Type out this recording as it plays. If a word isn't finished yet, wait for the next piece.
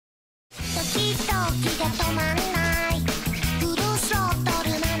気が止まんないフルスロットル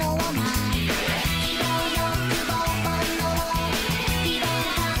なのはない希望欲望煩悩希望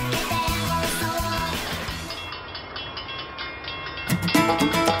かけて放送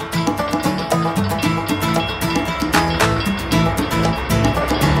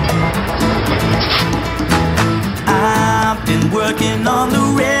I've been working on the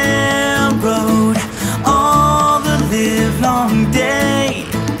railroad all the livelong day.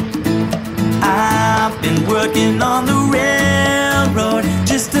 I've been working on the railroad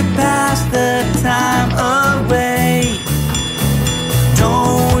just to pass the time away.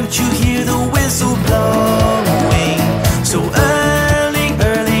 Don't you hear the whistle blowing so early,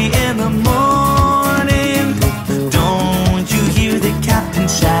 early in the morning? Don't you hear the captain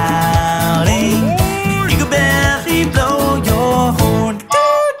shouting? You can barely blow your horn.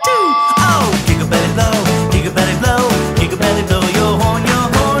 Doo-doo. Oh, you can barely blow, you can barely blow, you can barely blow your horn, your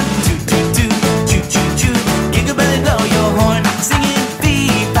horn. Toot-toot-toot, choo-choo-choo, you can barely blow your horn. Singing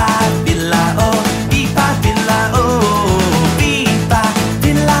beep-bye-biddle-I-oh, beep-bye-biddle-I-oh,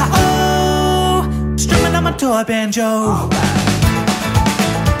 beep-bye-biddle-I-oh. Strumming on my toy banjo.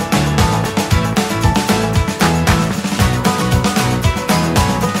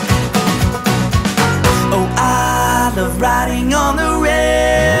 I love riding on the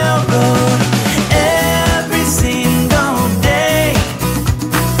railroad every single day.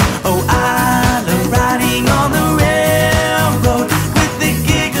 Oh, I love riding on the railroad with the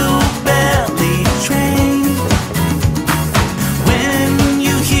giggle belly train. When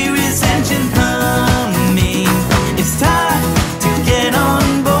you hear his engine humming, it's time to get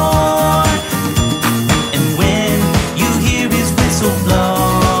on board. And when you hear his whistle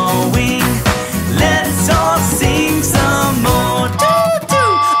blowing, let's all sing some more.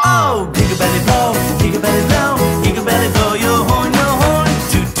 Doo-doo. Oh, giggle belly blow, giggle belly blow, giggle belly blow your horn, your horn.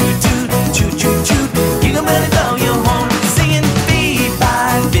 Toot-toot-toot, choo-choo-choo, giggle belly blow your horn. Singing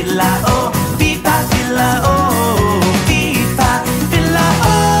beep-bye-biddle-I-oh, beep-bye-biddle-I-oh,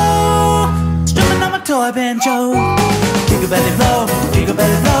 beep-bye-biddle-I-oh. Strumming on my toy banjo. Giggle belly blow, giggle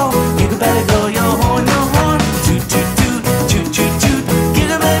belly blow, giggle belly blow your horn, your horn. Toot-toot-toot, choo-choo-choo,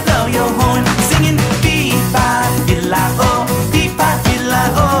 giggle belly blow your horn. Singing beep-bye-biddle-I-oh,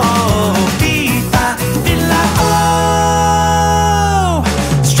 beep-bye-biddle-I-oh, beep-bye-biddle-I-oh.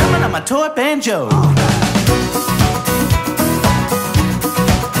 Strumming on my toy banjo.